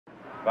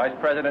Vice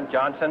President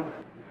Johnson,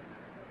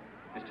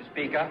 Mr.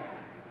 Speaker,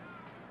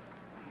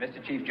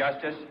 Mr. Chief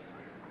Justice,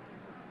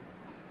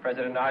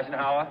 President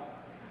Eisenhower,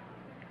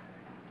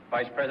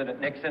 Vice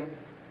President Nixon,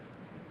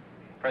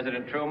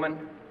 President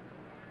Truman,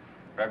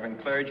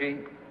 Reverend clergy,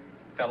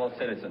 fellow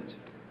citizens.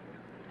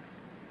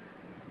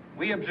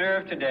 We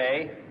observe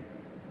today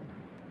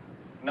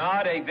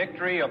not a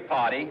victory of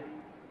party,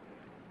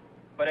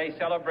 but a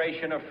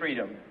celebration of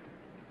freedom,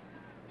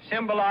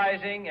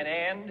 symbolizing an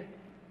end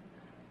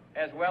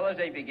as well as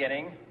a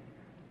beginning,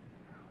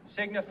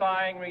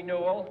 signifying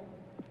renewal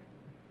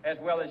as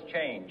well as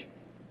change.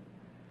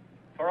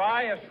 For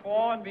I have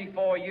sworn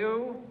before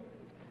you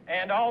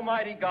and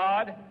Almighty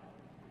God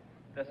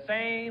the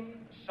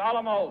same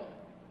solemn oath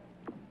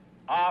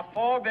our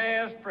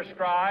forebears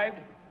prescribed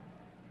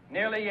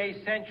nearly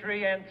a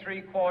century and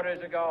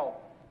 3/4 ago.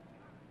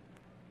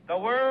 The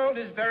world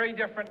is very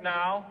different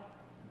now,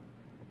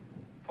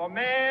 for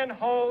man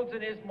holds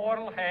in his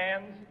mortal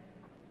hands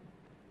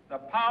the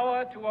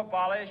power to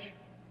abolish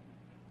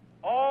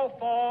all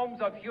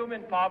forms of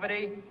human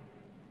poverty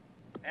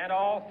and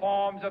all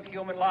forms of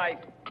human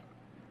life.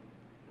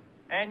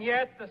 And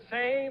yet the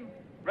same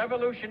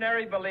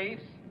revolutionary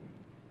beliefs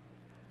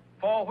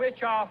for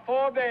which our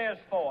forebears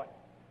fought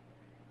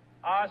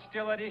are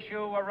still at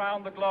issue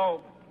around the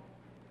globe.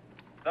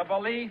 The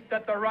belief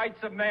that the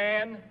rights of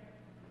man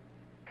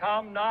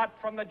come not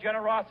from the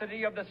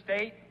generosity of the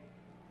state,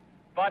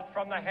 but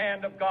from the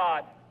hand of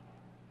God.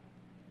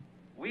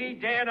 We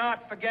dare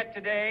not forget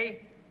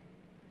today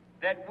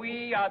that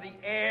we are the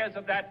heirs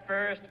of that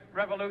first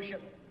revolution.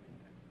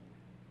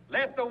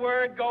 Let the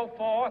word go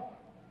forth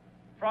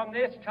from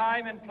this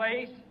time and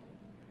place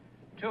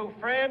to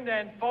friend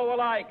and foe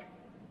alike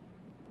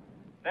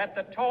that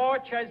the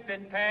torch has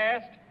been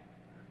passed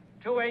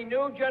to a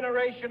new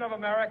generation of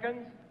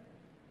Americans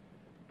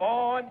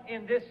born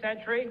in this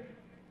century,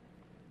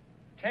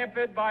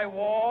 tempered by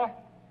war,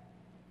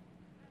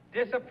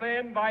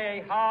 disciplined by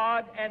a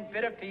hard and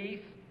bitter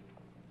peace,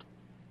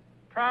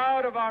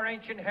 proud of our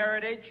ancient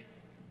heritage,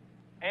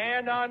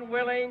 and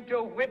unwilling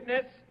to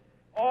witness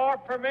or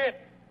permit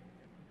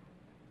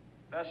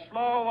the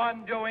slow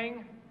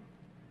undoing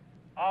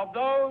of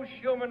those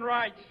human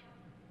rights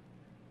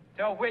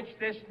to which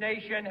this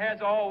nation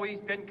has always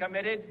been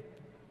committed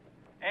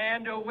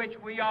and to which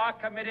we are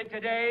committed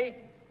today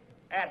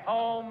at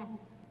home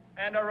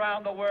and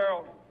around the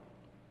world.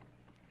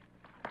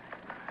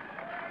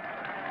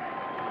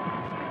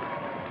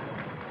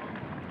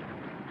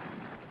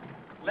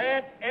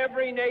 Let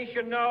every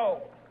nation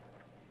know,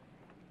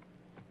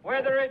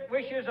 whether it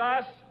wishes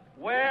us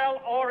well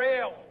or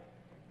ill,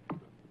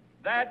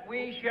 that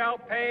we shall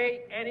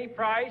pay any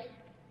price,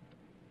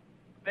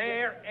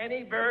 bear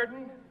any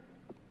burden,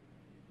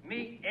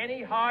 meet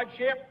any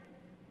hardship,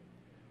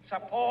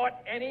 support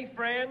any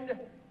friend,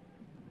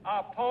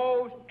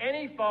 oppose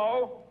any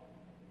foe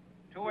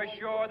to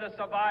assure the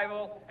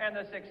survival and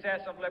the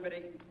success of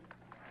liberty.